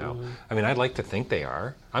globally here now. I mean, I'd like to think they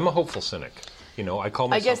are. I'm a hopeful cynic. You know, I call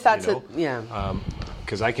myself, I guess that's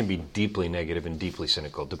because I can be deeply negative and deeply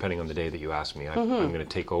cynical, depending on the day that you ask me. I'm going to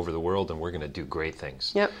take over the world, and we're going to do great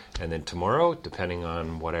things. Yep. And then tomorrow, depending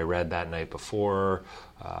on what I read that night before,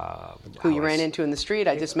 who you ran into in the street.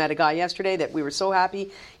 I just met a guy yesterday that we were so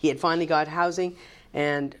happy he had finally got housing,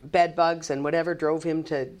 and bed bugs and whatever drove him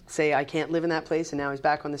to say, I can't live in that place, and now he's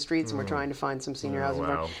back on the streets, and we're trying to find some senior housing.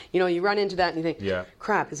 Wow. You know, you run into that and you think,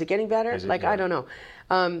 crap, is it getting better? I don't know.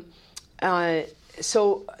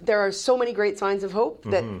 So there are so many great signs of hope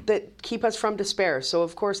that keep us from despair. So,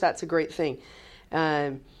 of course, that's a great thing.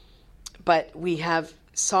 But we have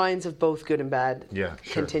signs of both good and bad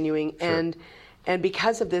continuing. And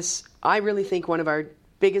because of this, I really think one of our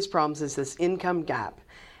biggest problems is this income gap.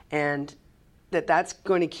 And that's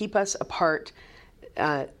going to keep us apart,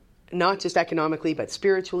 not just economically, but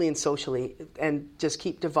spiritually and socially, and just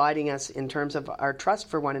keep dividing us in terms of our trust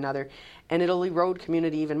for one another. And it'll erode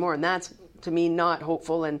community even more. And that's, to me, not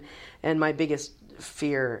hopeful. And my biggest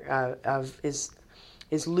fear is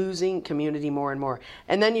losing community more and more.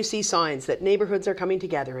 And then you see signs that neighborhoods are coming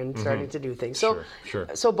together and starting to do things. So,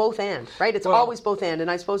 so both and, right? It's always both and.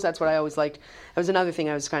 And I suppose that's what I always liked. That was another thing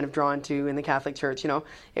I was kind of drawn to in the Catholic Church. You know,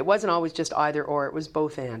 it wasn't always just either or. It was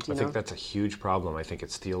both and. I think that's a huge problem. I think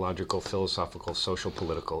it's theological, philosophical, social,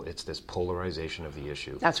 political. It's this polarization of the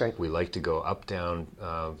issue. That's right. We like to go up, down,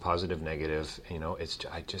 positive, negative. You know,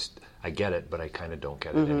 I get it, but I kind of don't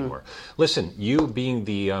get it anymore. Listen, you being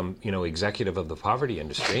the executive of the poverty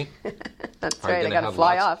industry, that's right. I got to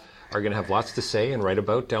fly off. Are going to have lots to say and write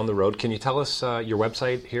about down the road. Can you tell us your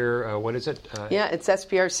website here? What is it? It's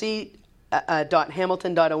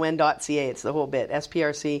sprc.hamilton.on.ca. It's the whole bit.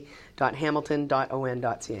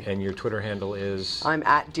 sprc.hamilton.on.ca. And your Twitter handle is? I'm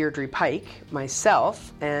at Deirdre Pike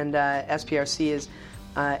myself, and SPRC is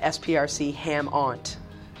SPRC Ham Aunt.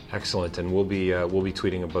 Excellent, and we'll be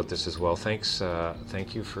tweeting about this as well. Thanks,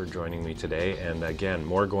 thank you for joining me today. And again,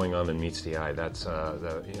 more going on than meets the eye. That's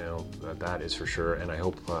that is for sure. And I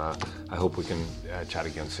hope we can chat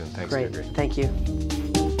again soon. Thanks, Great. Deirdre. Thank you.